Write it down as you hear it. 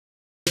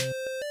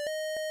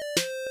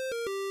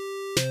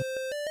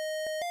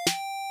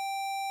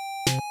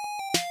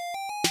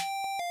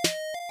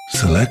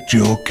Select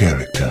your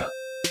character.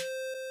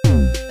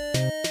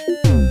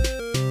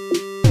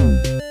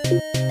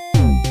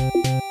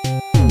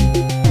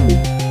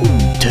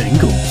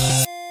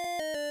 Tingles.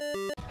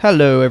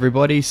 Hello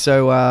everybody,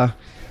 so a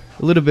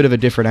little bit of a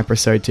different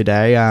episode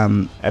today.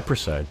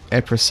 Episode?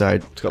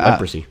 Episode. It's got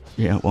leprosy.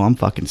 Yeah, well I'm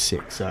fucking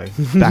sick, so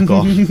back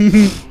off.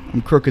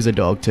 I'm crook as a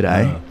dog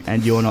today,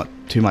 and you're not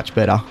too much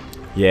better.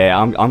 Yeah,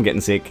 I'm getting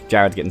sick,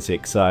 Jared's getting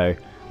sick, so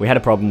we had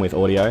a problem with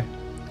audio.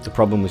 The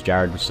problem was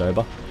Jared was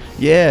sober.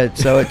 Yeah,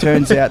 so it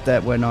turns out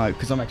that when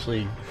because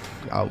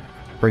I'll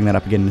bring that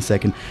up again in a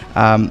second.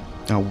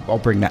 I'll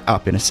bring that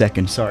up in a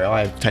second. Sorry,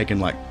 I've taken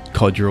like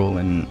Codral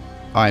and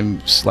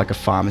I'm like a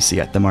pharmacy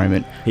at the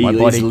moment. My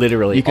body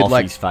literally you could,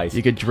 off his face.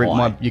 You could drink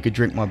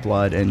my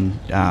blood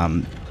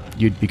and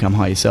you'd become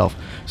high yourself.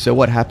 So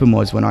what happened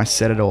was when I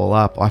set it all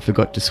up, I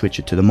forgot to switch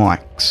it to the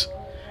mics,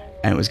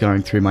 and it was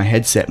going through my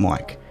headset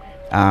mic.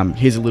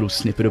 Here's a little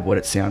snippet of what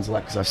it sounds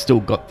like because I've still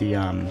got the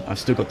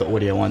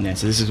audio on there.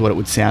 So this is what it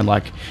would sound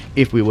like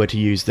if we were to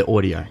use the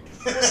audio.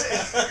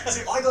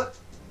 See, I got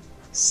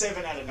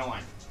 7 out of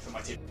 9 for my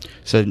tip.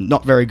 So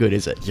not very good,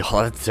 is it?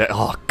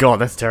 Oh god,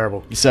 that's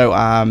terrible.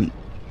 So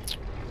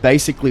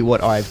basically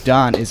what I've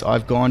done is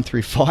I've gone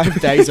through 5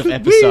 days of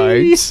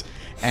episodes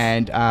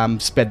and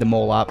sped them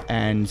all up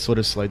and sort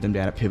of slowed them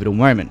down at pivotal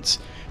moments.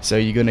 So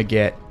you're going to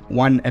get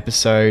one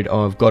episode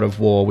of God of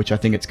War, which I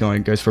think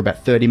goes for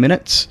about 30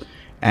 minutes.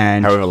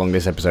 And however long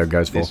this episode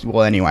goes for.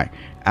 Well, anyway.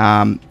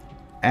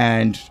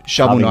 And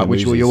Shovel Knight,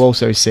 which you'll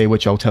also see,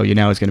 which I'll tell you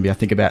now is going to be, I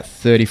think, about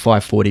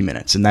 35-40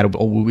 minutes. And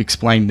we'll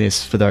explain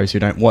this for those who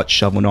don't watch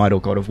Shovel Knight or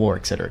God of War,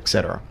 etc.,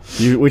 etc.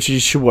 Which you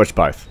should watch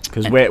both,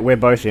 because we're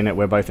both in it,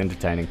 we're both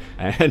entertaining.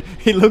 And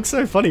he looks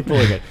so funny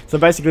pulling it. So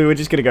basically, we're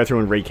just going to go through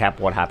and recap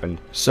what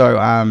happened.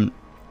 So,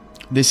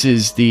 this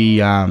is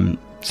the...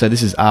 So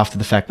this is after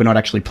the fact. We're not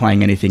actually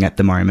playing anything at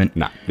the moment.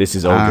 No, this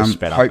is all just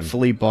sped up.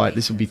 Hopefully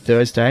this will be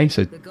Thursday.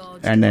 So,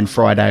 and then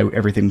Friday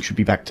everything should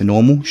be back to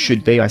normal.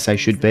 Should be. I say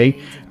should be.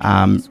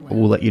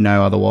 We'll let you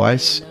know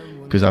otherwise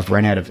because I've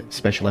run out of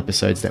special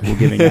episodes that we're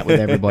giving out with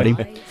everybody,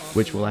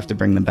 which we'll have to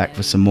bring them back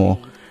for some more.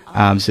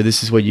 So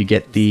this is where you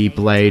get the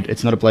blade.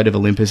 It's not a blade of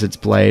Olympus. It's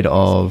blade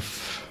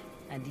of.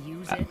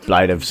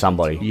 Blade of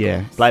somebody.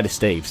 Yeah. Blade of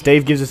Steve.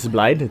 Steve gives us a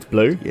blade. It's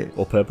blue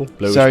or purple.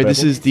 Bluish so purple.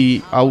 this is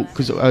the...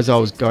 Because as I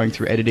was going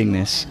through editing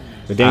this...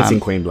 The Dancing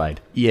Queen blade.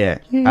 Yeah.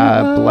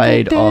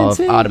 Blade of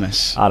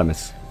Artemis.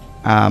 Artemis.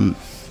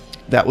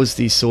 That was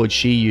the sword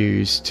she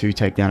used to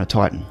take down a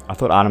Titan. I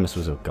thought Artemis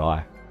was a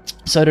guy.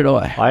 So did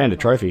I. I earned a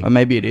trophy. Or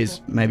maybe it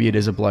is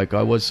a bloke.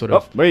 I was sort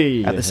of...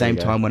 at the same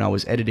time when I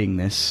was editing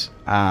this...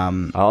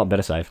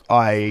 better save.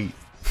 I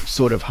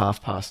sort of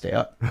half passed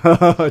out.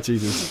 Oh,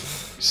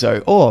 Jesus.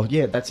 So,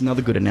 yeah, that's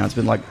another good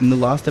announcement. Like, in the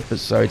last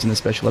episodes, in the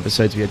special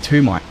episodes, we had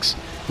 2 mics.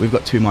 We've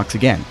got 2 mics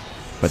again.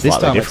 But this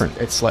time,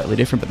 it's slightly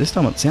different, but this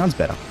time it sounds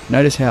better.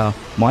 Notice how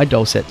my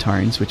dulcet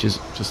tones, which is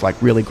just, like,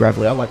 really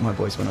gravelly. I like my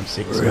voice when I'm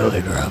sick.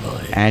 Really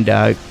gravelly. And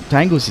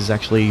Tangles is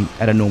actually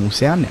at a normal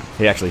sound now.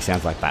 He actually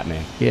sounds like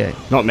Batman. Yeah.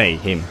 Not me,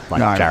 him.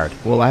 Like Jared.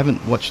 Well, I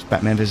haven't watched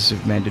Batman vs.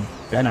 Superman. Did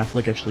Ben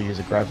Affleck actually use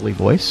a gravelly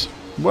voice?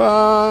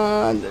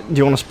 What? Do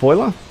you want a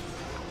spoiler?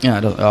 Yeah,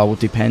 well, it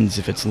depends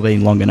if it's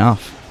been long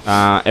enough.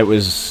 It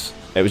was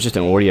just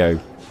an audio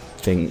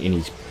thing in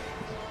his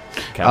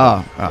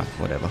cow.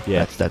 Whatever.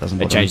 Yeah, that doesn't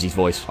bother it changed me. his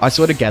voice. I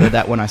sort of gathered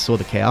that when I saw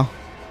the cow.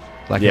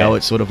 Like how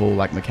it's sort of all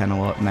like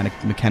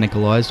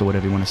mechanicalized or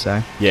whatever you want to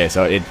say. Yeah,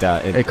 so it's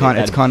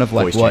kind of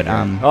like what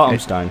I'm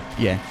stoned.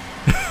 Yeah.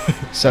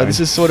 So this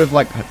is sort of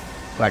like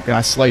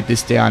I slowed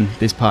this down,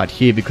 this part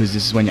here, because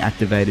this is when you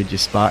activated your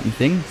Spartan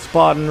thing.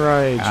 Spartan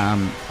Rage. I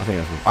think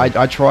that's what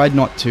I tried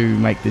not to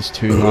make this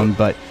too long,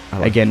 but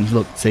again,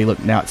 look,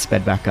 now it's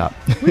sped back up.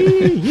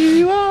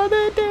 You are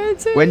the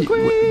dancing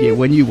queen.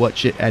 When you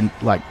watch it and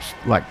like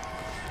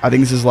I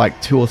think this is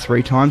like 2 or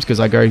 3 times because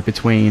I go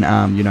between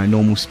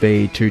normal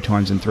speed 2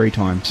 times and 3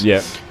 times. Yeah.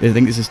 I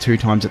think this is 2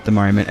 times at the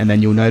moment, and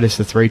then you'll notice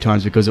the 3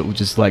 times because it will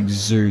just like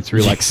zoom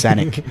through like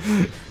Sonic.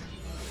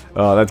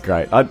 Oh, that's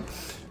great.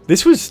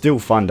 This was still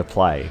fun to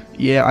play.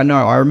 Yeah, I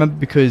know. I remember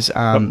because...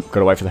 got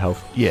to wait for the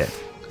health. Yeah.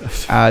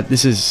 I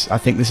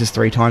think this is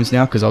 3 times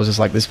now because I was just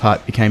like, this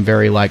part became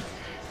very like...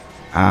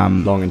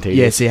 long and tedious.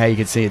 Yeah, see how you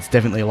can see it's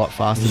definitely a lot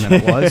faster than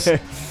it was.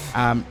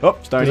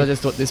 Because I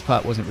just thought this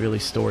part wasn't really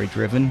story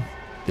driven.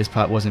 This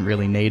part wasn't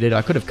really needed.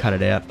 I could have cut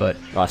it out, but...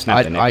 I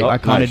snapped the neck. I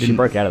kind of didn't... She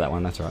broke out of that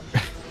one, that's right.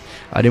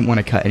 I didn't want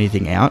to cut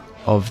anything out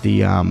of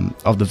the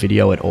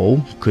video at all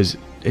because...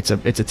 It's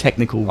a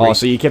technical... Oh,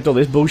 so you kept all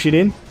this bullshit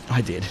in?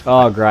 I did.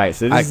 Oh, great.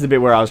 So this is the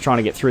bit where I was trying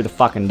to get through the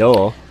fucking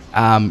door.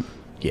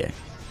 Yeah.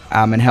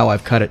 And how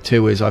I've cut it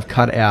too is I've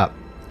cut out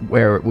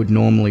where it would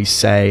normally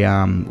say,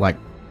 like,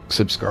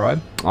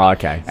 subscribe. Oh,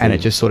 okay. And it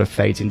just sort of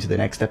fades into the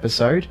next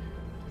episode.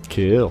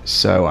 Cool.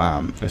 So,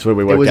 that's where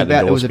we worked out the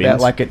door It was spins. about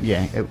like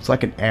it was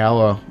like an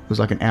hour. It was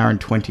like an hour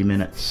and 20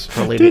 minutes.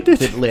 Probably a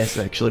bit less,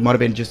 actually. It might have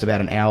been just about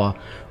an hour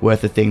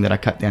worth of thing that I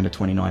cut down to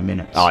 29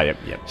 minutes. Oh, yep.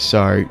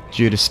 So,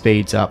 due to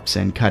speeds ups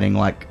and cutting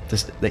like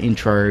the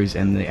intros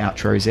and the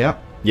outros out.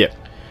 Yep.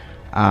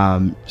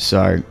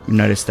 So,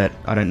 notice that,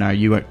 I don't know,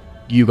 you weren't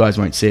you guys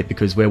won't see it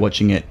because we're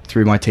watching it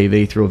through my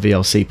TV through a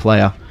VLC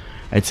player.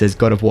 It says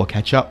God of War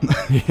catch up.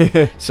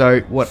 So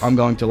what I'm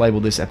going to label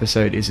this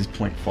episode is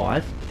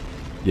 0.5.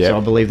 Yeah. So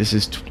I believe this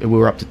is we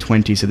were up to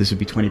 20, so this would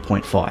be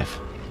 20.5.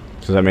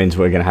 So that means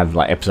we're going to have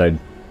like episode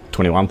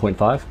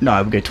 21.5?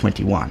 No, we'll go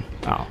 21.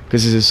 Oh.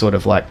 Because this is sort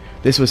of like,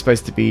 this was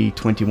supposed to be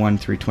 21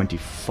 through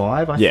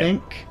 25, I Yeah.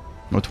 think.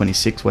 Or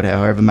 26, whatever,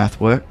 however math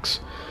works.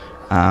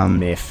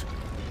 Myth.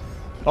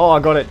 Oh, I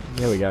got it.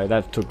 There we go.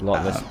 That took a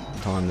lot less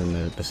time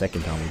than the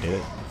second time we did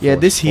it. Yeah,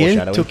 this here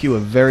Foreshadowing. took you a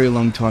very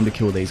long time to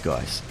kill these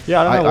guys.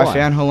 Yeah, I don't know I why.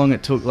 found how long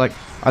it took. Like,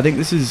 I think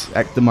this is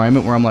at the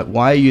moment where I'm like,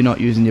 why are you not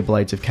using your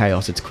Blades of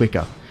Chaos? It's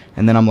quicker.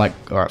 And then I'm like,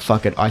 all right,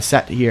 fuck it. I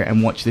sat here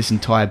and watched this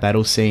entire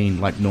battle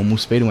scene like normal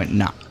speed and went,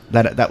 nah.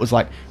 That was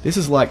like, this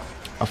is like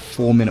a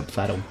 4-minute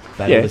battle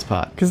this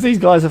part. Because these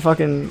guys are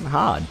fucking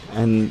hard.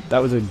 And that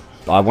was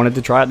I wanted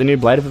to try out the new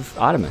Blade of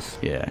Artemis.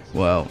 Yeah,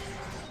 well,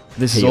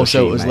 this is He or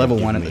also, she it was may level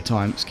have 1 at given the me.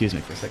 time. Excuse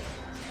me for a sec.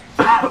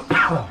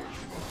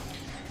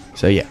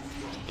 So yeah,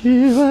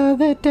 You are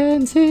the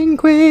dancing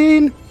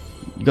queen.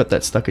 you got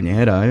that stuck in your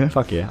head, are you?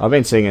 Fuck yeah. I've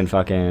been singing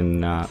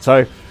fucking...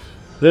 so,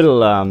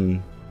 little...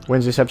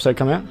 when's this episode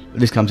come out?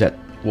 This comes out,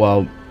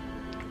 well,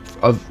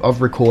 of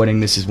recording,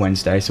 this is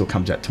Wednesday, so it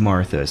comes out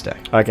tomorrow, Thursday.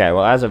 Okay,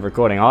 well, as of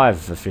recording,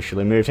 I've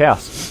officially moved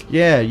house.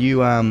 Yeah,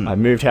 you, I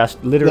moved house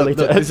literally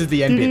look, this is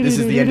the end bit. This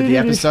is the end of the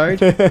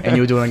episode, and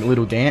you're doing a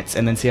little dance,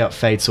 and then see how it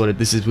fades. Sort of.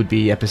 This would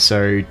be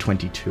episode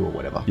 22 or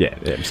whatever. Yeah,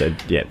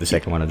 the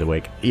second one of the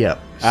week. Yeah.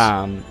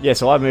 Yeah,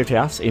 so I've moved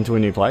house into a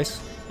new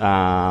place.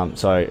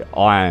 So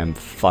I am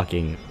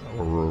fucking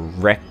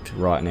wrecked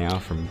right now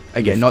from...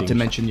 Again, not to lifting-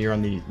 mention you're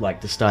on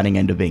the starting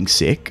end of being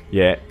sick.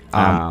 Yeah.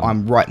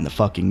 I'm right in the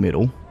fucking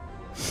middle.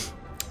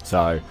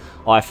 So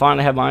I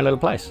finally have my own little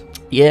place.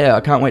 Yeah, I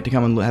can't wait to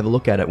come and have a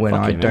look at it when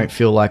Fuck I yeah, man. don't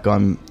feel like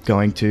I'm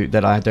going to.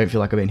 That I don't feel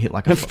like I've been hit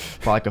like a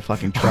like a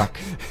fucking truck.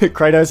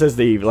 Kratos has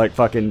the like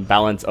fucking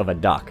balance of a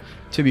duck.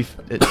 To be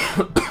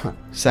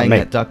saying Me.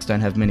 that ducks don't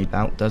have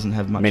doesn't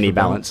have much Mini of a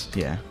balance.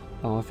 Yeah,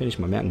 Oh, I finished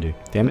my Mountain Dew.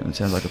 Damn it. it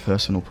sounds like a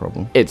personal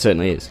problem. It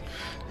certainly is.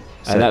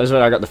 So- And that was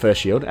when I got the first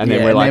shield. And Yeah,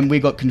 then we're and like... then we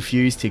got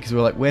confused here because we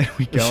were like, "Where are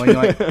we going?"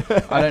 Like,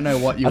 I don't know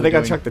what you. I were think I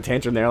doing. chucked the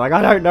tantrum there. Like,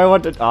 I don't know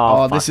what to...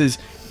 Oh, fuck. this is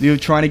you were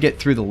trying to get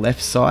through the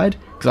left side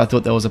because I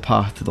thought there was a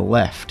path to the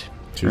left.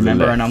 To the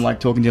Remember? left. And I'm like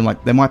talking to him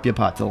like there might be a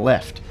part to the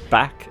left.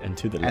 Back and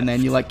to the left. And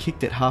then you like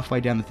kicked it halfway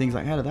down the things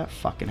like how did that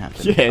fucking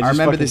happen? Yeah, I just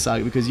remember fucking- this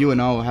because you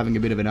and I were having a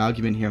bit of an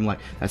argument here. I'm like,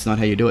 that's not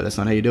how you do it. That's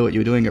not how you do it.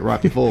 You were doing it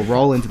right before.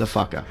 Roll into the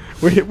fucker.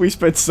 We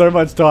spent so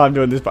much time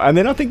doing this. And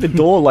then I think the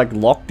door, like,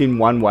 locked in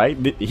one way.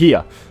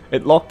 Here.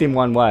 It locked in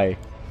one way.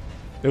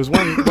 There was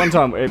one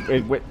time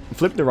it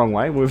flipped the wrong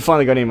way. We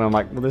finally got in and I'm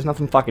like, well, there's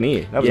nothing fucking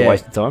here. That was a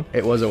waste of time.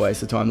 It was a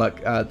waste of time. Like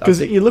Because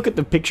you look at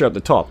the picture at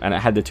the top and it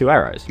had the 2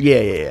 arrows.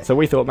 yeah. So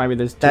we thought maybe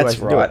there's 2 That's ways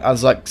to do right. it. I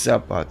was like,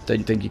 so I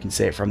don't think you can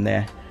see it from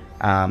there,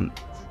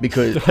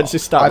 because I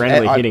just start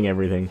randomly hitting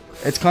everything.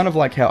 It's kind of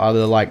like how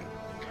other like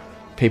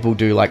people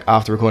do like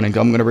after recording.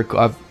 I'm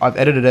gonna I've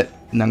edited it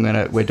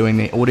and we're doing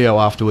the audio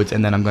afterwards,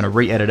 and then I'm gonna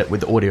re-edit it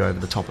with the audio over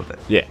the top of it.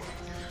 Yeah.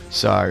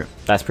 So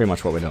That's pretty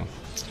much what we're doing.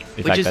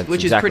 In fact, that's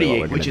which is exactly pretty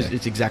what we're gonna do.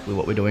 it's exactly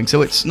what we're doing.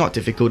 So it's not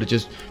difficult. It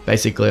just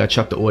basically I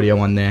chuck the audio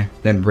on there,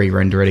 then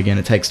re-render it again.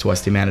 It takes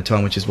twice the amount of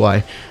time, which is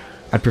why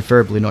I'd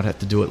preferably not have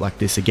to do it like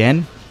this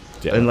again.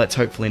 Yeah. And let's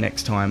hopefully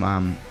next time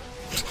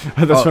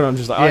That's when I'm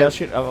just like, oh, yeah. yeah,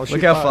 shit. I'll shoot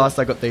Look how fire. fast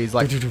I got these.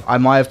 Like, I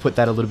might have put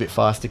that a little bit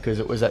faster because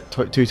it was at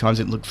 2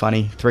 times it looked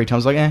funny. 3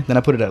 times like, Then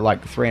I put it at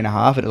like 3.5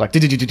 and it was like,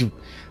 do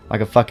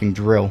like a fucking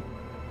drill.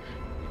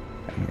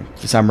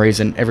 For some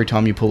reason, every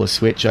time you pull a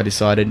switch, I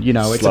decided,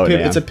 it's Slow it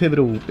down. it's a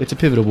pivotable,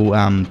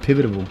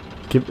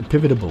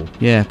 Pivotable.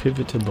 yeah,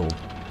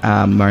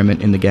 Pivotable.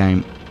 moment in the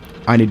game.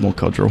 I need more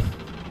Codrill.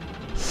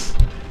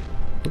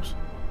 Oops.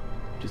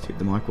 Just hit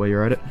the mic while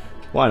you're at it.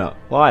 Why not?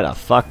 Why the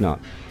fuck not?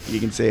 You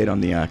can see it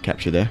on the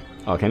capture there.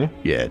 Oh, can you?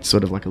 Yeah, it's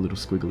sort of like a little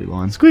squiggly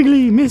line.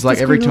 Squiggly, Mr. It's like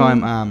every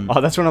Squiggly. time.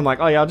 Oh, that's when I'm like,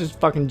 oh yeah, I'll just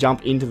fucking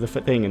jump into the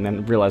thing and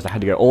then realised I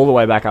had to go all the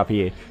way back up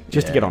here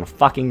just to Yeah. get on a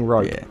fucking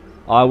rope. Yeah.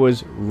 I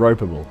was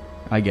ropeable.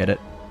 I get it.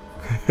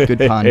 Good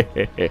pun.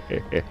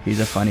 He's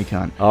a funny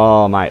cunt.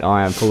 Oh, mate,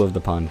 I am full of the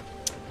pun.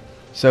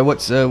 So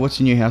what's your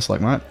new house like,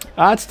 mate?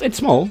 It's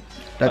small,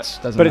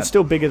 Doesn't but it's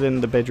still bigger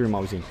than the bedroom I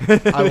was in.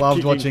 I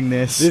loved watching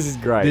this. This is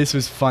great. This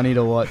was funny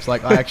to watch.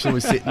 Like I actually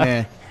was sitting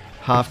there,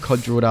 half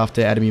codrilled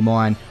after out of my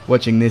mind,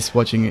 watching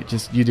it.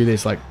 Just you do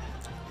this like.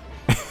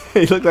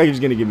 He looked like he was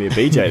going to give me a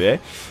BJ there.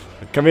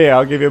 Come here,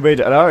 I'll give you a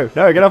BJ.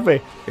 No, get off me.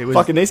 It was-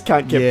 Fucking this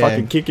cunt kept yeah.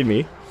 fucking kicking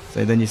me.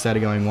 So then you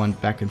started going one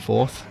back and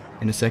forth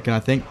in a second, I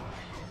think.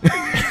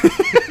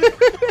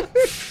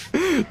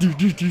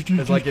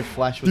 It's like your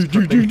flash was.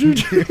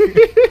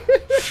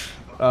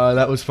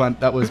 That was fun.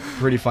 That was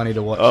pretty funny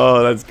to watch.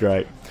 Oh, that's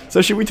great.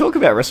 So should we talk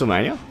about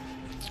WrestleMania?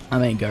 I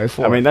mean, go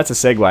for I it. mean, that's a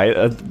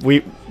segue.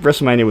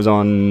 WrestleMania was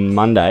on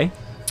Monday.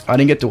 I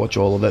didn't get to watch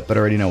all of it, but I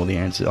already know all the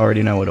answers. I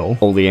already know it all.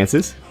 All the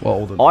answers. Well,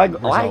 all the I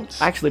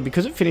results. actually,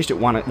 because it finished at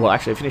 1, well,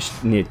 actually it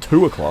finished near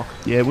 2 o'clock.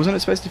 Yeah, wasn't it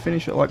supposed to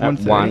finish at like At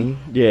 1:30? 1,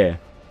 yeah.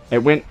 It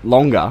went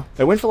longer.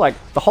 It went for like,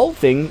 the whole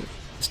thing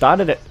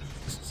started at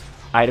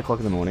 8 o'clock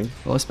in the morning.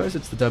 Well, I suppose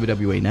it's the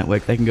WWE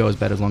Network. They can go as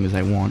bad as long as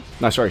they want.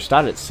 No, sorry, it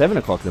started at 7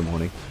 o'clock in the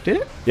morning. Did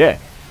it? Yeah.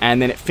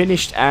 And then it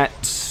finished at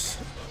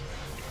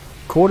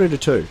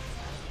 1:45.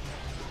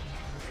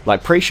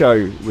 Like,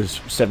 pre-show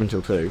was 7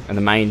 till 2, and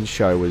the main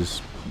show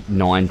was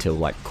 9 till,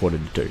 like,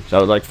 1:45. So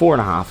it was like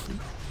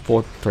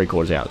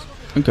 3/4 hours.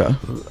 Okay.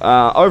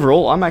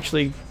 Overall, I'm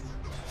actually...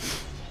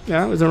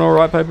 it was an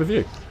alright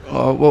pay-per-view.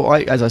 Well,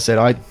 as I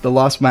said, the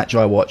last match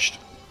I watched,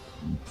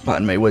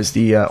 pardon me, was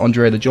the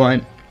Andre the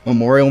Giant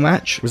Memorial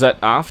match. Was that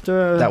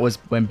after... That was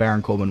when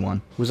Baron Corbin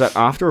won. Was that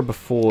after or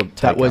before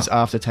Taker? That was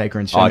after Taker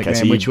and Shane McMahon,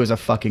 so which was a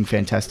fucking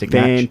fantastic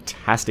match.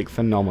 Fantastic,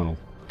 phenomenal.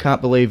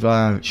 Can't believe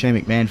Shane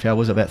McMahon fell,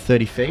 was about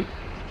 30 feet? I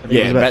think it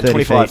Yeah, was about 30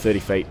 25, feet. 30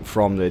 feet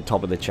from the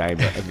top of the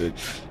chamber.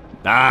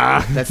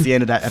 That's the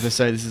end of that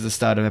episode. This is the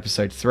start of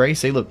episode 3.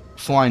 See, look,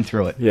 flying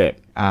through it. Yeah.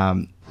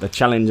 The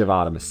challenge of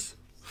Artemis.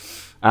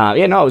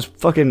 It was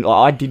fucking...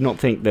 I did not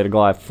think that a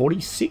guy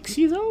 46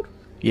 years old?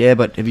 Yeah,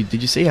 but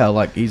did you see how,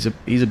 like, he's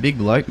a big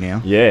bloke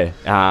now? Yeah.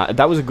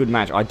 That was a good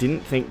match. I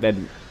didn't think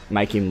they'd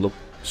make him look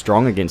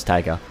strong against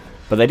Taker,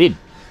 but they did.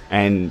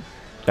 And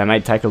they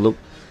made Taker look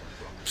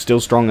still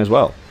strong as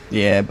well.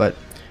 Yeah, but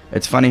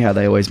it's funny how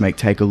they always make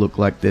Taker look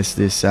like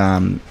this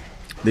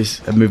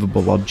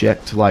immovable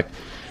object. Like,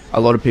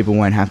 a lot of people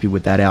weren't happy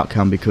with that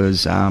outcome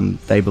because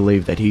they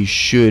believe that he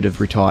should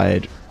have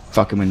retired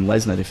fucking when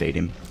Lesnar defeated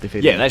him.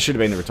 Yeah, that should have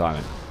been the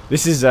retirement.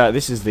 This is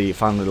the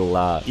fun little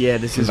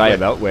this is conveyor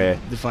belt where...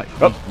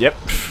 Yep.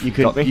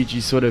 You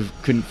just sort of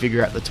couldn't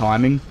figure out the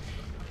timing.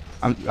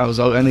 I was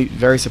only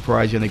very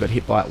surprised you only got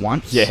hit by it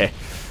once. Yeah.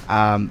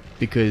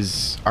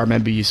 Because I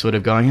remember you sort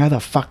of going, how the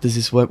fuck does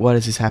this work? Why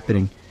is this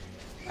happening?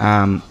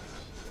 There's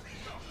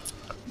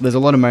a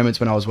lot of moments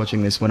when I was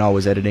watching this when I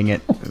was editing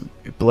it.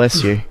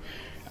 Bless you.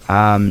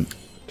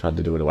 Tried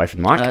to do it away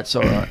from the mic. That's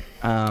alright.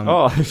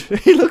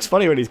 He looks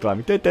funny when he's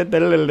climbing. When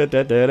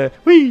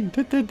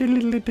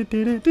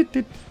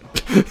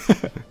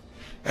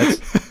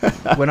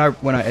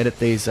I edit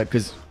these,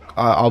 because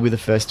I'll be the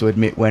first to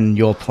admit when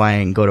you're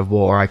playing God of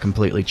War, I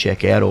completely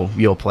check out, or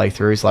your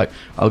playthroughs. Like,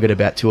 I'll get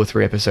about 2 or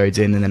 3 episodes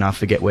in, and then I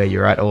forget where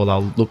you're at, or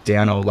I'll look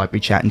down, or like be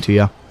chatting to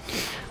you,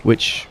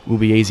 which will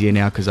be easier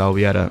now because I'll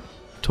be able to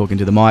talk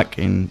into the mic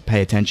and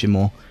pay attention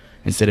more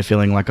instead of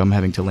feeling like I'm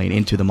having to lean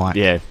into the mic.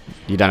 Yeah,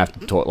 you don't have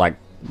to talk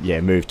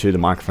move to the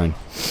microphone.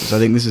 So I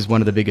think this is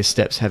one of the biggest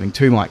steps, having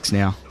 2 mics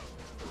now.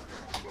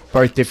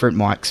 Both different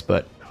mics,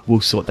 but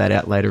we'll sort that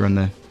out later when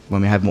I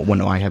have more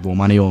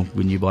money, or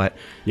when you buy it.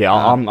 Yeah,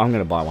 I'm going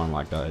to buy one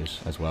like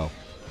those as well.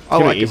 It's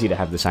going to be easy to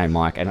have the same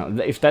mic, and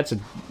if that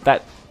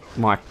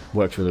mic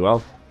works really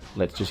well,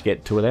 let's just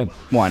get 2 of them.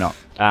 Why not?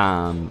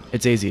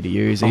 It's easy to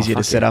use, easier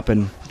to set up,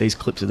 and these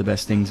clips are the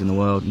best things in the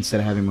world instead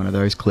of having one of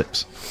those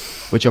clips,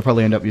 which I'll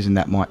probably end up using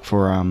that mic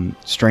for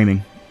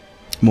streaming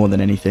more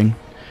than anything,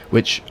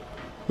 which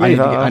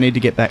I need to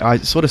get back. I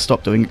sort of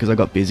stopped doing it because I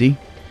got busy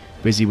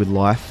with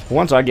life. Well,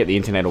 once I get the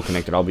internet all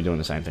connected, I'll be doing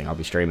the same thing. I'll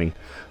be streaming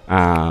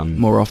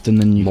more often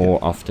than you.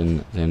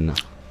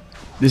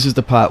 This is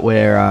the part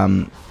where I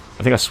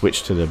think I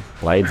switched to the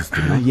blades,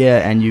 didn't I?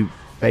 Yeah, and you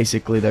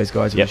basically, those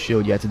guys with the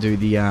shield, you had to do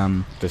the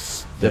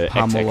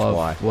pummel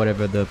XXY. of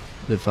whatever the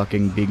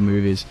fucking big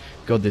move is.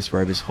 God, this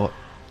robe is hot.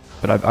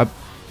 But I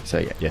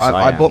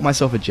bought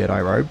myself a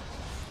Jedi robe,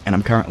 and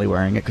I'm currently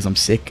wearing it because I'm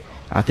sick.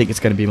 I think it's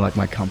going to be like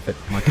my comfort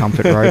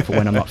robe for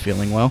when I'm not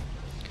feeling well.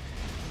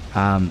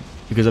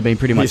 Because I've been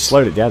pretty much... You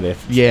slowed it down there.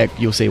 Yeah,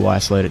 you'll see why I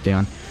slowed it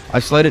down. I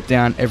slowed it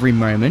down every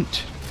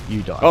moment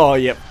you die. Oh,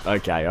 yep.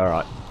 Okay,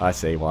 alright. I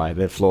see why.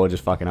 The floor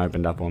just fucking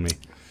opened up on me.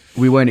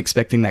 We weren't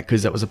expecting that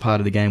because that was a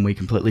part of the game we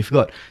completely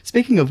forgot.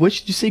 Speaking of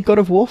which, did you see God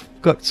of War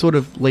got sort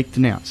of leaked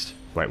announced?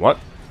 Wait, what?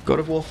 God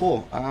of War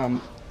 4.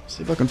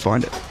 See if I can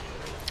find it.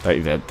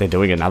 They're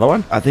doing another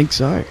one? I think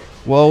so.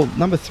 Well,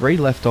 number 3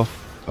 left off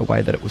a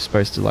way that it was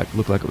supposed to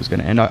look like it was going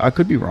to end. I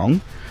could be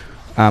wrong.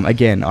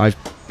 Again, I've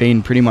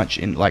been pretty much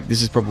in,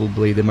 this is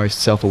probably the most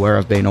self-aware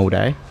I've been all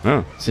day.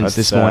 Since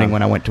this morning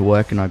when I went to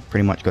work and I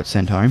pretty much got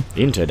sent home.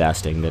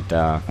 Interesting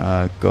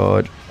that...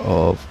 God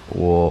of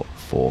War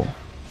 4.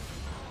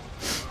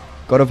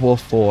 God of War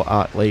 4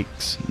 art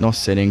leaks, NOS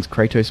settings,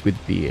 Kratos with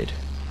beard.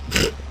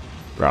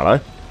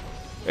 Righto.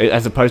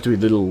 As opposed to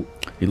his little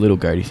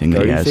goatee thing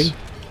that he has.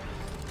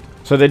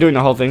 So they're doing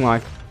the whole thing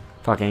like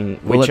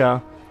fucking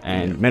Witcher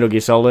and Metal Gear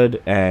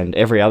Solid and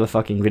every other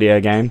fucking video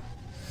game.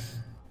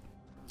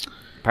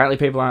 Apparently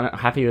people aren't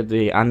happy with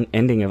the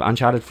ending of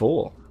Uncharted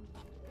 4.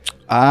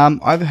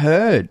 I've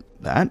heard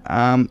that.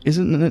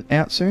 Isn't it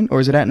out soon? Or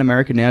is it out in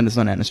America now and it's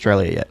not out in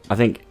Australia yet? I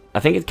think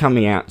it's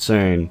coming out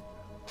soon.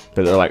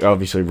 But they're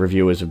obviously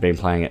reviewers have been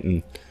playing it, and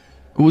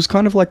it was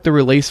kind of like the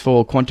release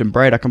for Quantum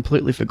Break. I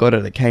completely forgot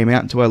it came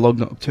out until I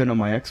turned on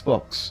my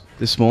Xbox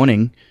this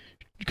morning,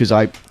 because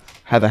I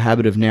have a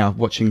habit of now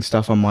watching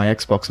stuff on my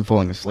Xbox and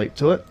falling asleep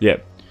to it.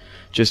 Yep.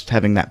 Just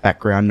having that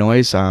background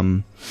noise.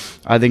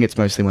 I think it's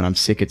mostly when I'm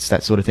sick. It's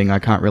that sort of thing. I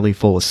can't really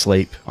fall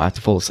asleep. I have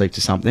to fall asleep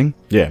to something.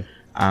 Yeah.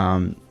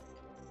 And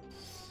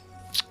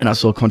I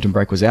saw Quantum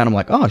Break was out. I'm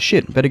like, oh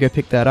shit, better go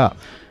pick that up.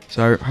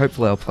 So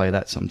hopefully I'll play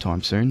that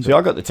sometime soon. See,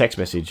 I got the text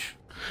message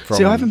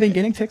See, I haven't been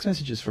getting text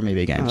messages from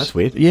EB Games. Oh, that's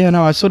weird. Yeah,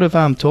 no, I sort of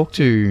talked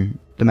to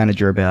the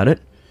manager about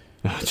it.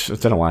 I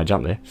don't know why I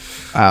jumped there.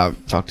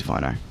 Fucked if I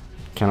know.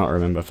 Cannot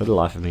remember for the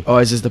life of me. Oh,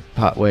 is this the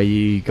part where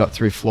you got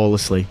through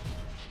flawlessly?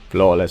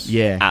 Flawless.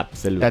 Yeah.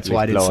 Absolutely. That's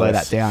why I didn't slow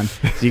that down.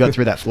 So you got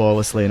through that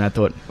flawlessly, and I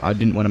thought I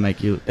didn't want to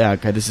make you...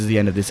 okay, this is the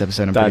end of this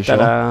episode, I'm pretty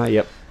sure.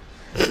 Yep.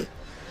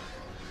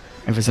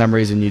 And for some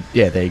reason, you...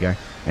 Yeah, there you go.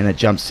 And it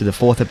jumps to the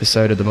 4th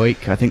episode of the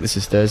week. I think this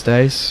is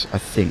Thursdays. I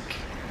think.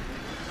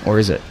 Or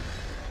is it?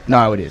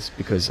 No, it is,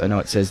 because I know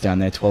it says down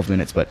there 12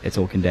 minutes, but it's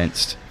all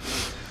condensed.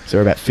 So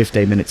we're about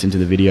 15 minutes into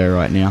the video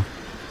right now.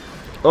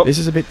 Oh. This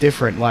is a bit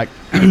different. Like,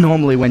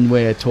 normally when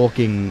we're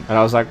talking... And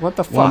I was like, what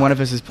the fuck? One of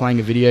us is playing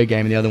a video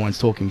game and the other one's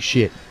talking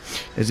shit.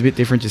 It's a bit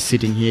different just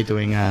sitting here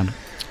doing,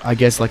 I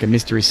guess, like a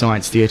mystery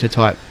science theatre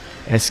type...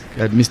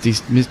 mystery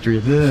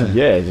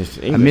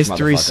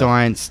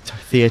science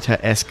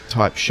theatre-esque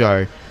type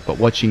show, but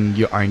watching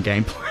your own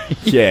gameplay.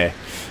 Yeah.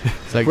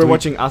 It's like, we're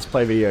watching us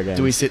play video games.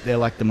 Do we sit there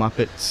like the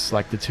Muppets,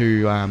 like the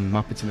two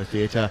Muppets in the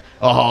theatre?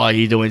 Oh,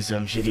 you're doing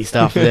some shitty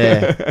stuff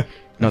there.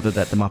 Not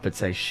that the Muppets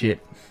say shit,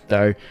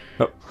 though.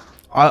 Oh.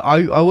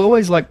 I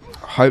always like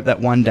hope that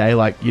one day,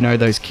 like, you know,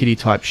 those kiddie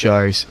type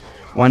shows,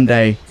 one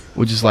day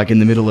we're just like in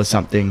the middle of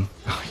something.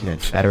 Oh, you know,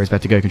 battery's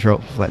about to go,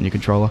 flatten your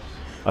controller.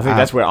 I think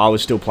that's where I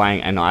was still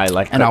playing, and I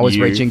like. And I was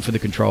reaching for the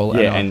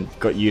controller. Yeah, and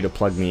got you to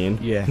plug me in.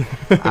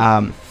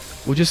 Yeah.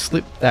 We'll just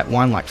slip that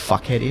one like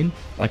fuckhead in,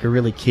 like a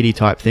really kiddie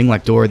type thing,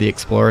 like Dora the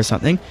Explorer or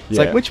something. It's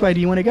like, which way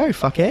do you want to go,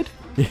 fuckhead?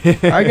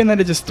 I reckon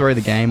that'd just throw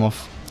the game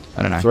off.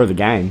 I don't know. Throw the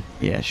game?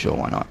 Yeah, sure,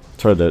 why not?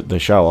 Throw the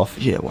show off?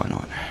 Yeah, why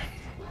not?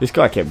 This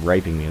guy kept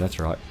raping me, that's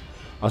right.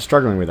 I was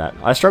struggling with that.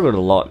 I struggled a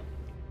lot.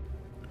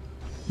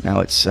 Now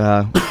it's,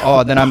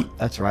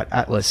 that's right,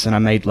 Atlas, and I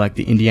made like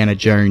the Indiana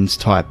Jones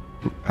type,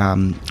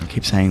 I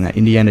keep saying that,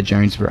 Indiana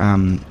Jones,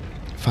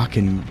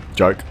 fucking...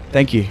 Joke.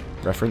 Thank you.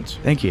 Reference.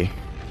 Thank you.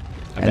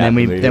 About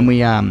And then we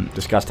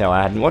discussed how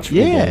I hadn't watched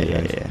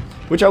yeah.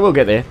 Which I will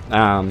get there.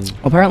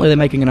 Apparently they're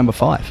making a number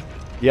 5.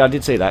 Yeah, I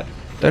did see that.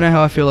 Don't know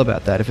how I feel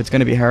about that. If it's going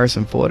to be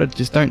Harrison Ford, I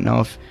just don't know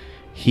if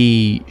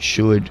he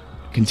should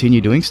continue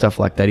doing stuff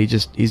like that.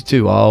 He's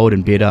too old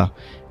and bitter.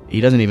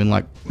 He doesn't even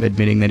like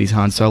admitting that he's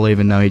Han Solo,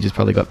 even though he just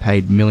probably got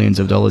paid millions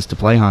of dollars to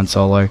play Han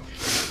Solo,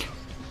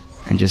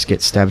 and just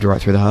get stabbed right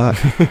through the heart.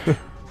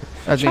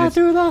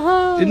 Through the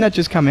heart. Didn't that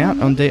just come out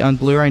on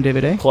Blu-ray and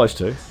DVD? Close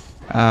to.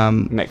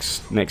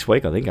 Next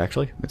week, I think,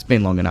 actually. It's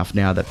been long enough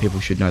now that people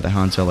should know that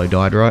Han Solo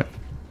died, right?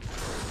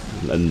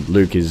 And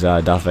Luke is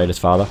Darth Vader's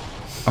father.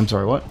 I'm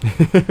sorry, what?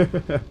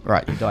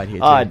 Right, you died here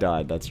too. I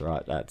died, that's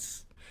right.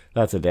 That's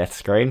a death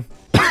screen.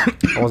 I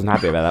wasn't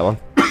happy about that one.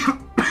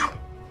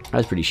 That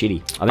was pretty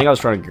shitty. I think I was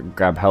trying to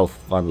grab health.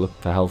 I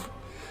looked for health.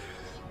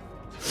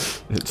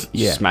 It's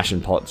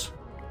smashing pots.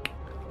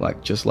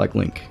 Just like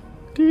Link.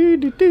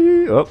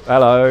 Oh,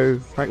 hello.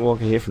 Frank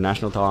Walker here from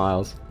National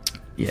Tiles.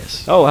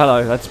 Yes. Oh,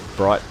 hello. That's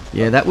bright.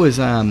 Yeah, that was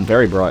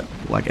very bright.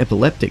 Like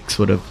epileptic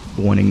sort of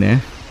warning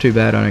there. Too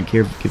bad I don't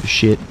give a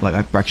shit. Like,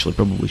 I actually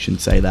probably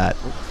shouldn't say that.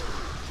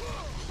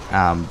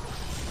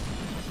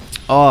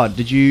 Oh,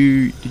 did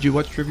you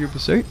watch Trivial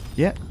Pursuit?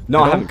 Yeah.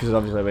 No, I haven't, because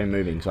obviously we're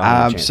moving. So I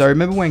haven't had a chance. So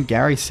remember when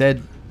Gary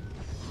said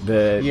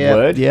the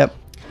word? Yep.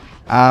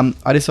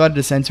 I decided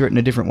to censor it in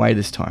a different way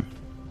this time.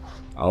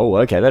 Oh,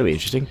 okay, that'd be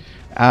interesting.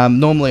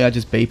 Normally I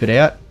just beep it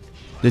out.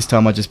 This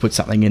time I just put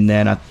something in there,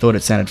 and I thought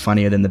it sounded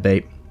funnier than the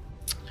beep.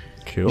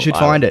 Cool. You should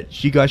find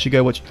it. You guys should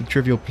go watch the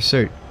Trivial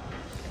Pursuit.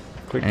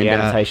 Click the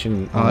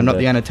annotation. Not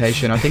the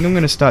annotation. I think I'm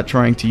going to start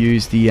trying to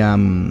use the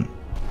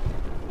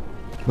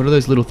what are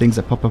those little things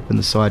that pop up in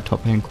the side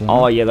top hand corner?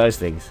 Oh yeah, those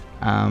things.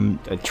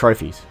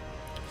 Trophies.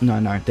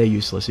 No, they're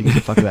useless. You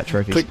can fuck about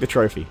trophies. Click the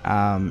trophy.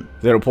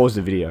 That'll pause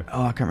the video.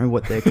 Oh, I can't remember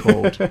what they're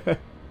called.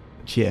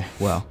 Yeah,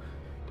 well,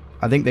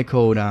 I think they're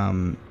called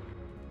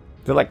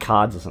they're like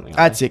cards or something.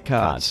 That's it,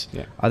 cards.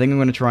 Yeah. I think I'm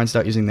going to try and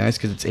start using those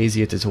because it's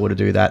easier to sort of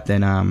do that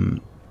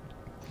than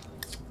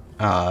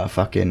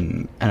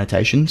fucking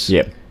annotations.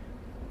 Yep.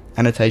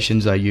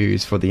 Annotations I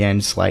use for the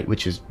end slate,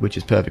 which is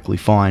perfectly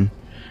fine.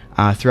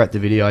 Throughout the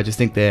video, I just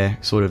think they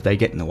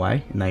get in the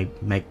way and they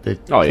make the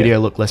video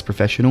look less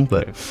professional.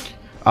 But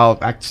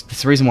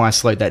the reason why I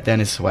slowed that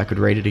down is so I could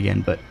read it again.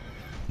 But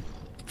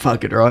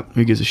fuck it, right?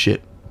 Who gives a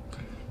shit?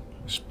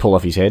 Just pull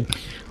off his head.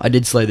 I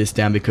did slow this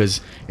down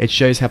because it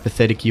shows how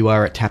pathetic you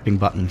are at tapping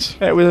buttons.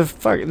 Yeah,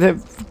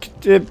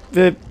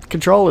 the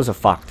controllers are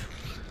fucked.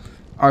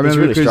 I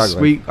remember really because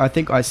struggling. I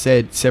think I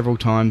said several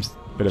times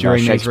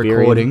during these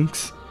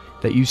recordings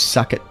that you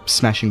suck at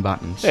smashing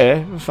buttons.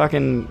 Yeah,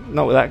 fucking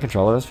not with that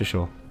controller, that's for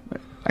sure.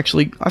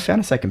 Actually, I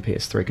found a second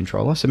PS3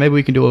 controller, so maybe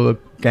we can do a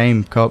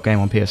co-op game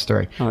on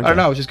PS3. Oh, okay. I don't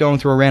know, I was just going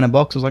through a random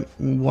box, I was like,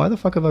 why the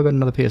fuck have I got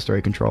another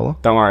PS3 controller?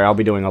 Don't worry, I'll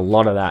be doing a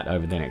lot of that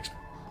over the next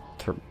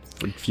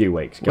few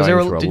weeks. Was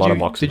there through a lot of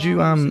boxes. Did you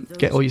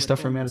get all your stuff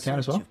from out of town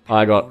as well?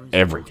 I got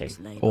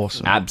everything.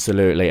 Awesome.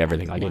 Absolutely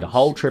everything. I did a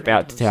whole trip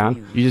out to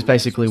town. You just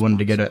basically wanted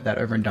to get that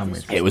over and done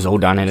with. It was all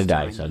done in a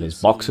day. So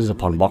there's boxes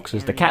upon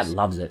boxes. The cat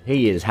loves it.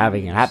 He is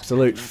having an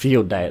absolute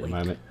field day at the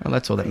moment. Well,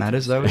 that's all that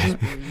matters, though,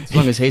 isn't it? As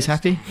long as he's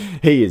happy.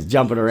 He is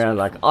jumping around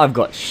like, I've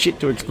got shit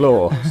to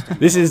explore.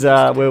 This is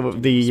where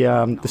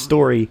the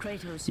story.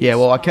 Yeah,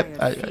 well, I kept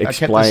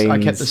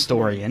the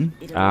story in.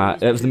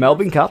 It was the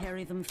Melbourne Cup,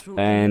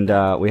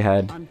 and we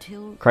had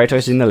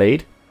Kratos in the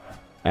lead,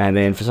 and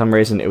then for some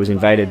reason it was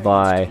invaded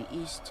by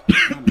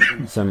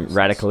some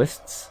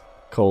radicalists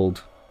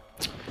called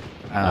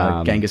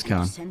Genghis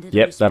Khan.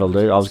 Yep, that'll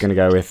do. I was going to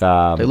go with.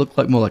 They look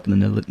like more like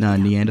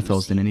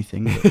Neanderthals than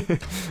anything.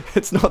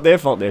 It's not their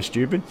fault. They're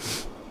stupid.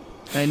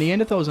 Hey,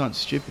 Neanderthals aren't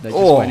stupid.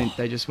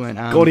 They just weren't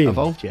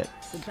evolved yet.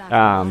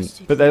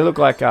 But they look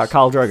like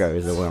Khal Drogo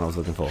is the one I was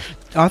looking for.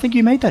 I think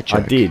you made that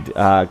joke. I did,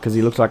 because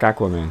he looks like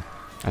Aquaman,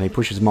 and he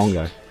pushes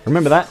Mongo.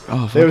 Remember that?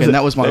 Oh, fucking,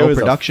 that was my old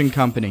production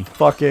company.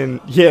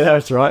 Fucking yeah,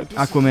 that's right.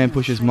 Aquaman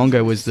Pushes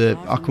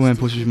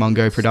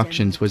Mongo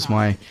Productions was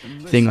my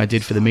thing I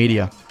did for the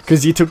media.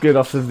 Because you took it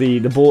off of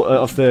the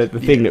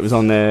thing that was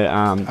on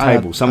the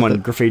table.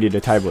 Someone graffitied a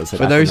table that said.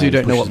 For those who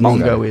don't know what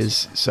Mongo Mongo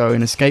is, so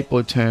in a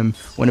skateboard term,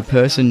 when a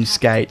person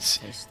skates,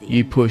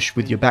 you push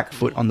with your back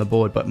foot on the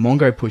board, but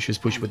Mongo pushers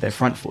push with their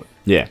front foot.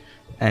 Yeah.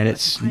 And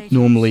it's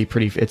normally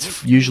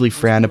it's usually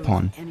frowned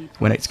upon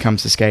when it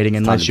comes to skating,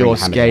 unless you're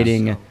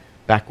skating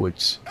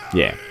backwards.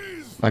 Yeah.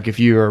 Like if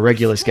you're a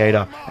regular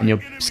skater and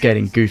you're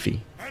skating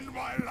goofy.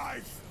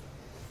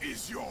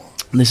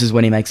 And this is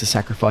when he makes a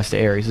sacrifice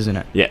to Ares, isn't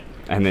it? Yeah.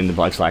 And then the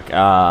bloke's like,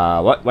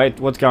 what? Wait,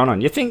 what's going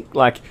on? You think,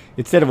 like,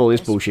 instead of all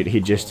this bullshit,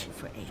 he'd just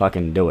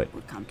fucking do it.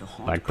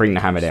 Like, bring the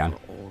hammer down.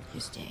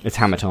 It's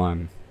hammer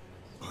time.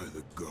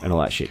 And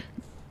all that shit.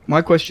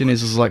 My question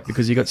is like,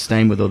 because he got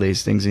stained with all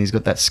these things and he's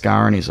got that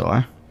scar on his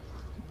eye.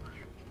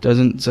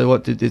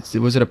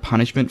 Was it a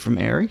punishment from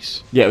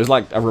Ares? Yeah, it was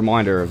like a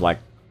reminder of, like...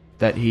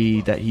 That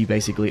he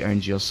basically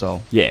owns your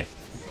soul. Yeah,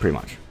 pretty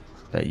much.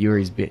 That you're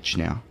his bitch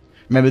now.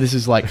 Remember, this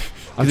is like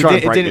I'm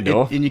trying to break the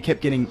door, and you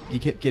kept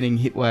getting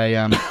hit by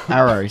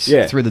arrows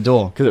through the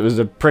door because it was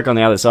a prick on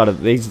the other side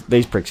of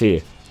these pricks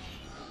here.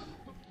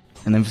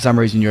 And then for some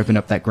reason you opened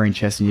up that green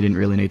chest and you didn't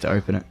really need to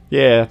open it.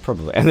 Yeah,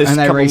 probably. And, they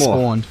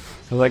respawned.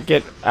 I was like,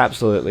 get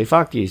absolutely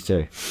fucked, these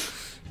two.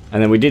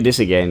 And then we did this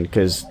again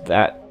because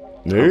that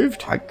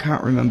moved. I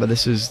can't remember.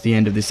 This is the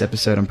end of this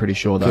episode. I'm pretty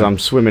sure though. Because I'm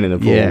swimming in the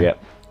pool. Yeah.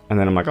 Yep. And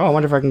then I'm like, oh, I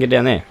wonder if I can get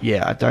down there.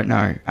 Yeah, I don't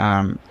know.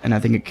 And I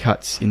think it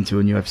cuts into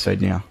a new episode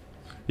now.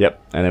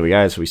 Yep, and there we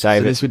go, so we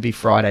save it. This would be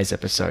Friday's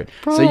episode.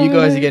 So you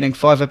guys are getting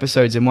 5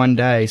 episodes in one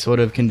day, sort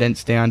of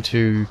condensed down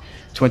to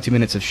 20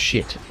 minutes of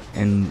shit,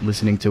 and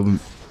listening to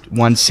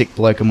one sick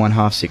bloke and one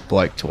half sick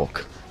bloke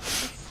talk.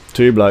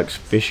 2 blokes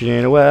fishing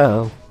in a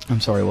well.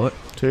 I'm sorry, what?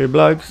 2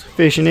 blokes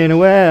fishing in a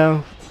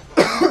well.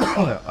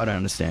 Oh, I don't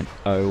understand.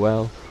 Oh,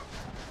 well.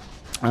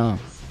 Oh.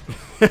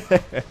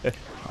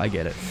 I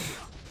get it.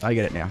 I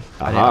get it now.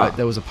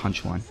 There was a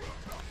punchline.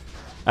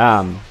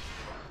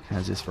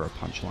 How's this for a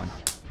punchline?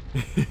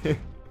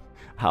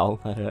 Ow,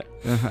 that hurt.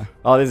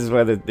 Oh, this is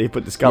where they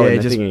put the skull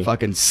in the thingy. Yeah, just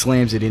fucking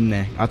slams it in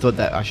there. I thought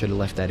that I should have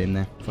left that in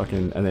there.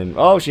 Fucking, and then,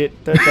 oh shit.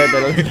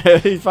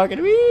 He's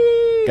fucking,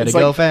 wee. Gotta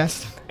go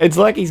fast. It's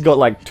like he's got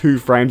like 2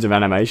 frames of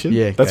animation.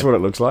 Yeah. That's what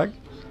it looks like.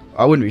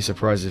 I wouldn't be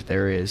surprised if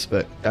there is,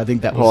 but I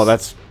think that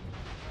was... Oh,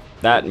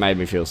 that made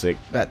me feel sick.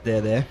 That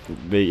there.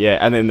 Yeah,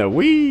 and then the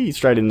wee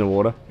straight in the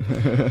water.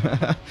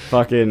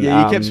 Fucking...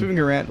 Yeah, you kept swimming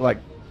around like...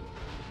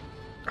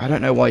 I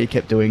don't know why you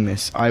kept doing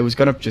this. I was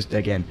gonna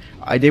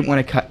I didn't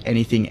want to cut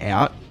anything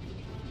out.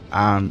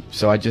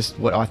 So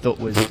what I thought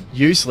was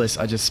useless,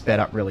 I just sped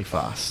up really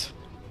fast.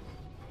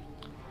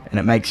 And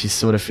it makes you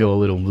sort of feel a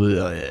little...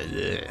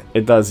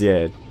 It does,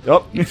 yeah.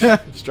 Oh,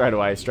 straight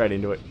away, straight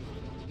into it.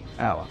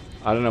 Oh.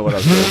 I don't know what I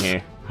was doing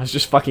here. I was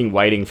just fucking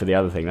waiting for the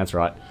other thing, that's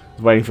right. I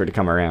was waiting for it to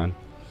come around.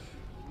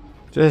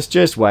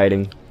 Just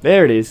waiting.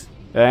 There it is.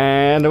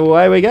 And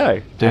away we go.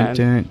 Bit of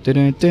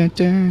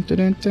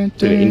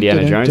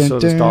Indiana Jones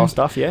sort of style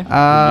stuff, yeah?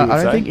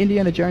 I don't think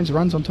Indiana Jones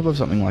runs on top of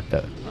something like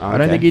that. Okay, I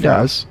don't think he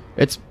does.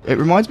 It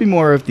reminds me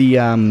more of the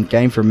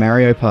game from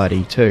Mario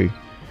Party too.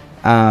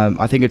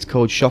 I think it's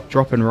called Shock,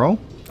 Drop and Roll.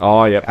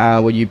 Oh, yep.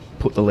 Where you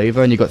put the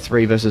lever and you got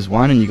 3 versus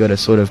 1 and you got to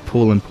sort of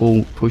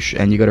push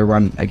and you got to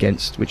run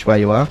against which way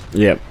you are.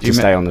 Yep, to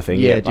stay on the thing.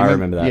 Yeah, I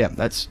remember that. Yeah,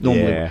 that's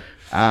normally... Yeah.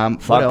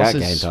 Fuck that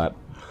game type.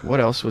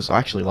 What else was... I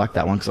actually like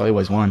that one because I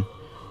always won.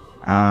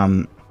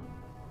 I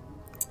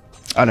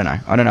don't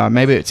know.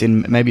 Maybe it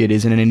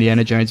is in an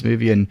Indiana Jones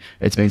movie, and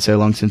it's been so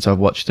long since I've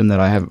watched them that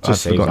I've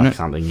forgotten like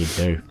something you'd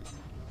do.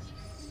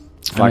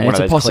 It's like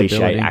one of those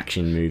cliche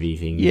action movie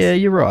things. Yeah,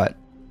 you're right.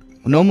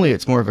 Normally,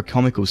 it's more of a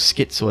comical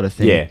skit sort of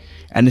thing. Yeah.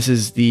 And this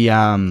is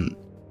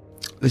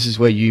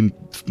where you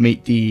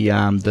meet the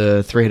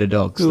 3-headed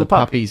dogs, the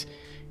puppies,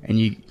 and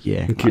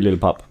cute little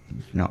pup.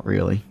 Not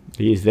really.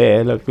 He is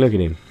there. Look at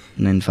him.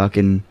 And then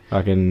fucking.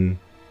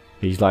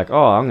 He's like,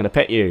 oh, I'm going to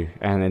pet you.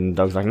 And then the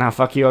dog's like, nah,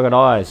 fuck you, I got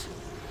eyes.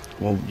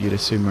 Well, you'd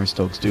assume most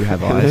dogs do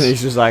have And then eyes.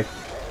 he's just like,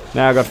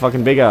 now I got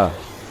fucking bigger,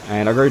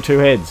 and I grew 2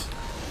 heads.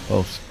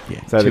 Well,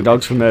 yeah. So the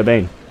dog's from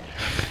Urbane.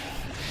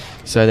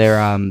 So they're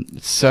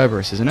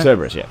Cerberus, isn't it?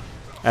 Cerberus, yeah.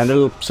 And the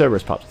little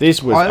Cerberus pups.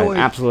 This was an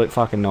absolute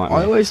fucking nightmare.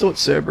 I always thought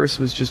Cerberus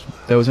was just...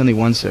 There was only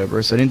one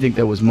Cerberus. I didn't think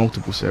there was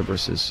multiple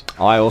Cerberuses.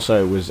 I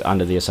also was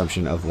under the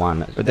assumption of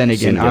one. But then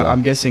again,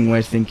 I'm guessing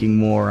we're thinking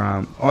more...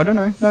 I don't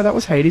know. No, that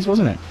was Hades,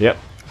 wasn't it? Yep.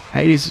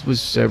 Hades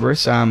was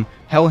Cerberus.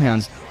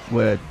 Hellhounds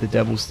were the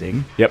devil's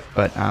thing. Yep.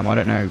 But I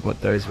don't know what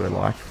those were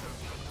like.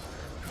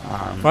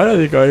 I don't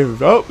think I even...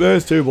 Oh,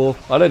 there's 2 more.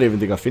 I don't even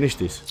think I finished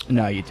this.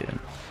 No, you didn't.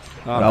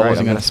 Oh, I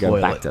wasn't going to go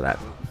spoil back it. to that.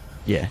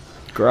 Yeah.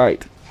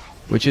 Great.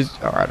 Which is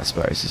alright, I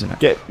suppose, isn't it?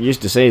 Get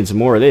used to seeing some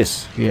more of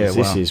this. Yeah,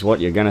 This is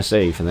what you're going to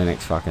see for the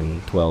next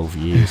fucking 12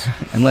 years.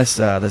 Unless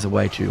there's a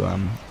way to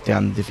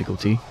down the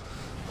difficulty.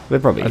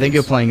 There probably I think is.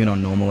 you're playing it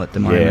on normal at the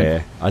moment.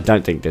 Yeah, I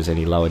don't think there's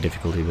any lower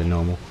difficulty than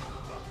normal.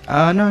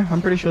 No, I'm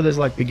pretty sure there's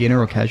like beginner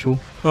or casual.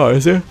 Oh,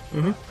 is there?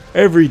 Mm-hmm.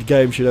 Every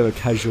game should have a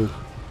casual.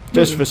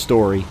 Just for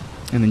story.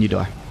 And then you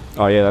die.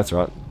 Oh, yeah, that's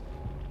right.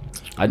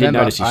 I did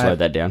notice you slowed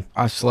that down.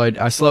 I slow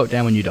it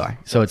down when you die.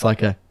 So it's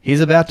like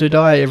he's about to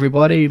die,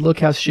 everybody. Look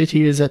how shit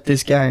he is at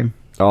this game.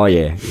 Oh,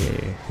 yeah.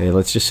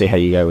 Let's just see how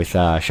you go with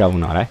Shovel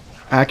Knight, eh?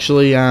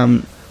 Actually,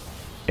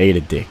 Eat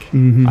a dick.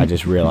 I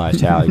just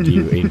realised how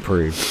you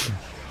improved.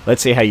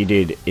 Let's see how you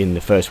did in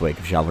the first week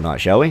of Shovel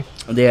Knight, shall we?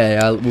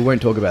 Yeah, we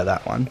won't talk about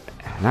that one.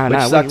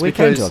 No, we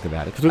can talk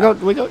about it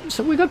because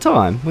we got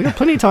time. We got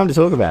plenty of time to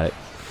talk about it.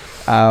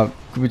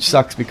 Which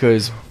sucks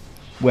because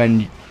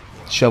when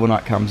Shovel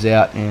Knight comes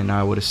out in,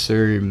 I would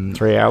assume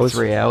 3 hours,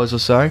 3 hours or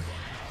so,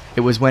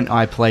 it was when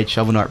I played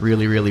Shovel Knight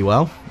really, really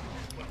well,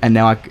 and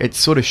now it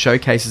sort of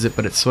showcases it,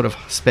 but it's sort of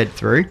sped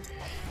through.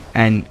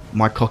 And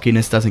my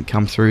cockiness doesn't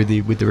come through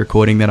with the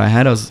recording that I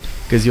had.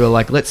 Because you were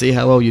like, let's see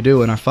how well you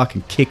do, and I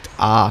fucking kicked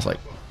ass. Like,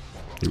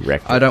 you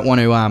wrecked it. I don't want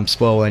to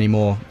spoil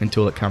anymore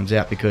until it comes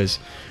out because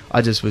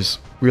I just was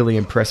really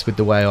impressed with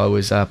the way I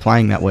was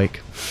playing that week.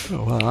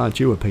 Oh, well,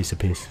 aren't you a piece of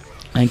piss?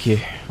 Thank you.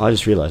 I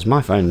just realised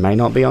my phone may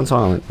not be on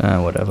silent.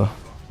 Whatever.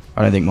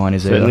 I don't think mine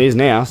is Certainly either. is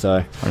now,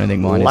 so I don't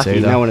think mine is lucky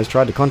either. no one has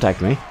tried to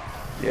contact me.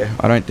 Yeah.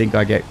 I don't think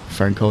I get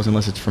phone calls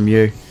unless it's from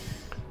you.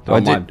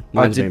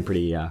 Mine's been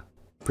pretty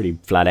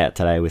flat out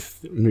today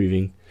with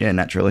moving. Yeah,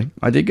 naturally.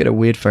 I did get a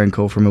weird phone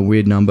call from a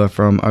weird number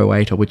from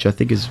 08, which I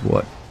think is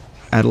what,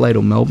 Adelaide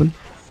or Melbourne?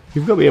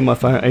 You've got me on my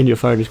phone, and your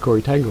phone is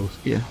Corey Tangles.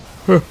 Yeah.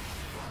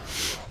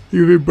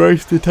 You've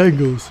embraced the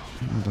Tangles.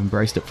 I've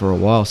embraced it for a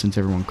while since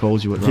everyone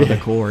calls you it rather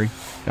Corey.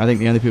 I think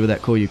the only people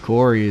that call you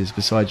Corey is,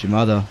 besides your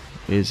mother,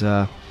 is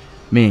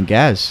me and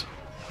Gaz.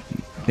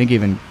 I think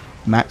even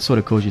Matt sort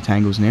of calls you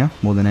Tangles now,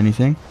 more than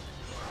anything.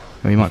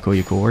 Or he might call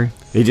you Corey.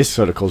 He just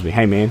sort of calls me,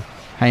 hey man.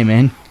 Hey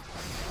man.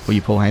 Well,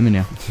 you Paul Heyman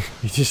now.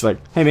 He's just like,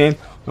 hey man.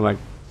 I'm like,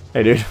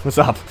 hey dude, what's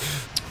up?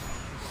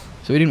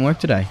 So he didn't work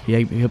today.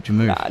 He helped you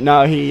move.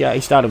 No, he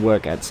started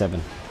work at 7.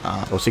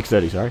 Or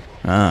 6:30,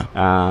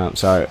 sorry.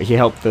 So he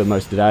helped for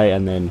most of the day,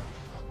 and then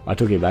I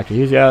took him back to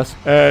his house,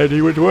 and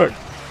he went to work.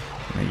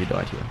 And you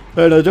died here.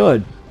 And I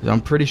died.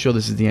 I'm pretty sure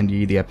this is the end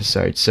of the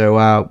episode.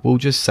 So we'll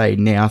just say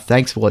now,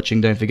 thanks for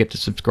watching. Don't forget to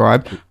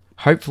subscribe.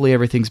 Hopefully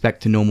everything's back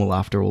to normal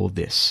after all of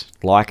this.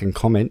 Like and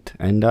comment,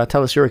 and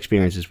tell us your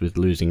experiences with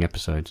losing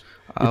episodes.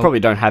 You probably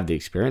don't have the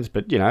experience,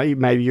 but, you know,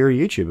 maybe you're a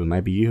YouTuber.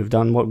 Maybe you have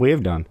done what we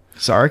have done.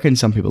 So I reckon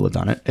some people have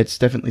done it. It's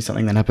definitely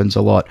something that happens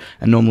a lot.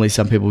 And normally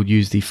some people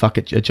use the fuck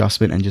it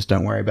adjustment and just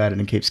don't worry about it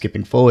and keep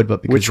skipping forward.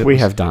 But because Which we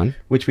have done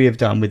with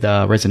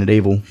Resident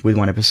Evil with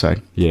one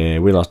episode. Yeah,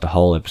 we lost a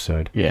whole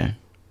episode. Yeah.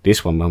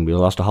 This one we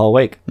lost a whole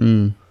week.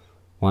 1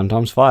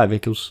 times 5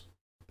 equals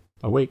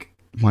a week.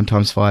 1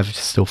 times 5 is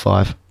still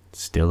 5.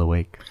 Still a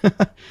week.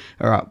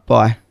 All right,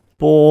 bye.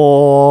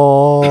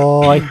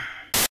 Boy.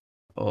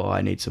 Oh,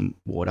 I need some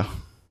water.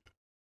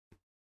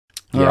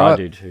 Yeah, All right. I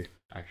do too,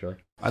 actually.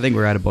 I think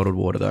we're out of bottled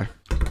water though.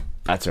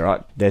 That's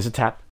alright. There's a tap.